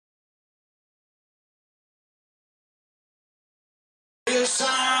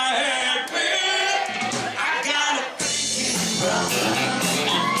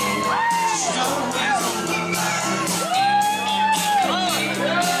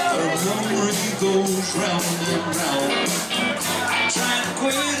goes round and round. I tried to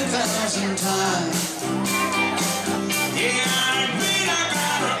quit 1,000 times. Yeah, I got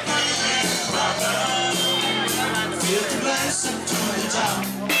a problem. Feel the glass up to the top.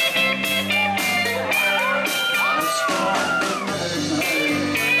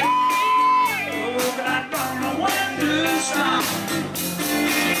 Oh, but I don't know when to stop.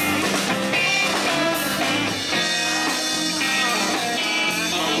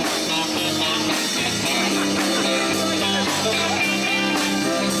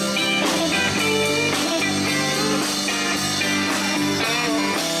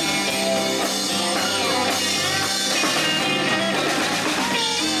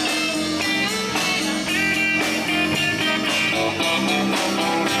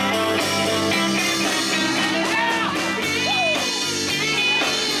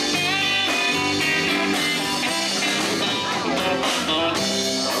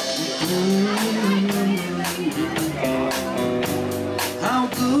 How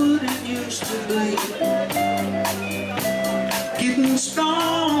good it used to be, getting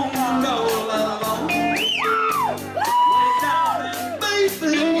strong and all alone. Way down and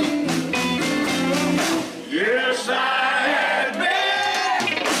baby, yes I had been.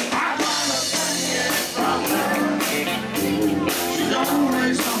 I wanna thank you from her. She's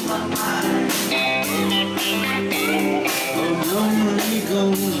always on my mind. Oh, memory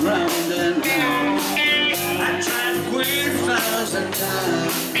goes round and round. I tried to quit 1,000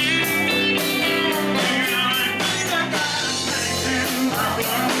 times.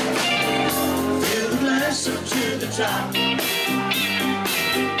 Fill the glass up to the top.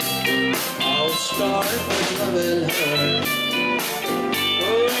 All started with loving her.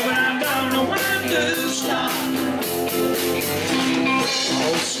 Oh, but I don't know when to stop.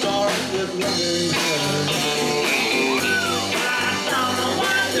 All started with loving her. I don't know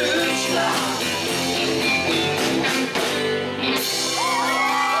when to stop.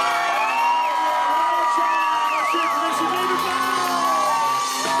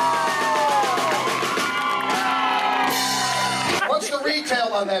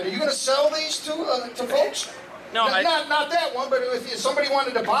 Retail on that. Are you going to sell these to folks? No, not that one, but if somebody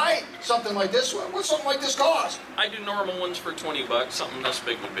wanted to buy something like this, what's something like this cost? I do normal ones for 20 bucks. Something this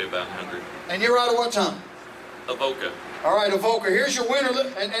big would be about 100. And you're out of what town? Avoca. All right, Avoca. Here's your winner.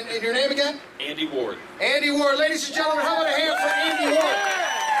 And your name again? Andy Ward. Andy Ward. Ladies and gentlemen, how about a hand for Andy Ward?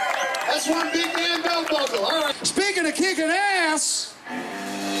 That's one big damn belt buckle. All right. Speaking of kicking ass,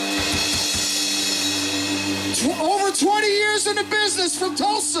 over 20 years in the business from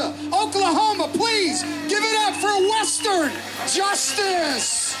Tulsa, Oklahoma. Please give it up for Western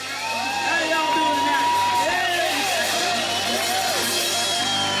Justice. How y'all doing tonight? Hey.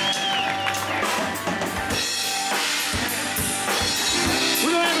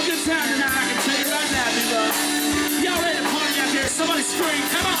 We're gonna have a good time tonight, I can tell you right now, people. Y'all ready to party out there? Somebody scream,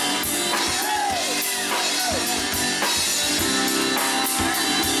 come on.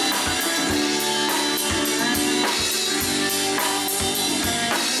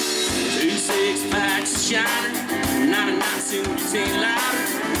 Six-packs of shiner, 99 cents ain't louder.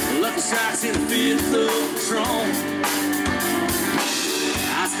 Lucky strikes in the fifth of Patron.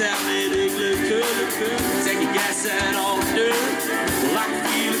 I step in a good color, take a gas out all the dirt. Well, I can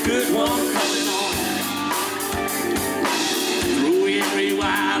feel a good one coming on. Throw in Ray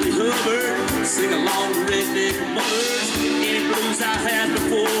Wiley Hubbard, sing along to Redneck Mothers. Any blues I had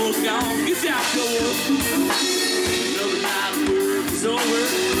before gone, get out, go up. Another night of work is over.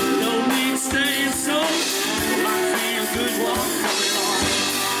 No need to stay so. Well, I feel good one coming on.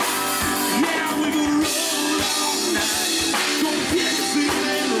 Yeah, we gonna roll all night. Gonna get the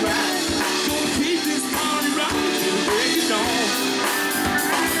feeling right. Gonna keep this party rocking till the break of dawn.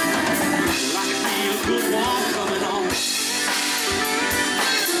 Well, I can feel a good one coming on.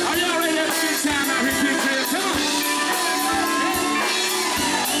 Are y'all ready to have a good time out here, Big Trail? Come on.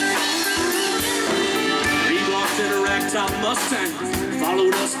 He walked in a ragtop Mustang.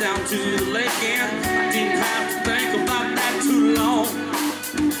 Followed us down to the lake and I didn't have to think about that too long.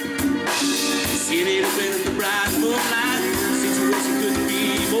 Skinny to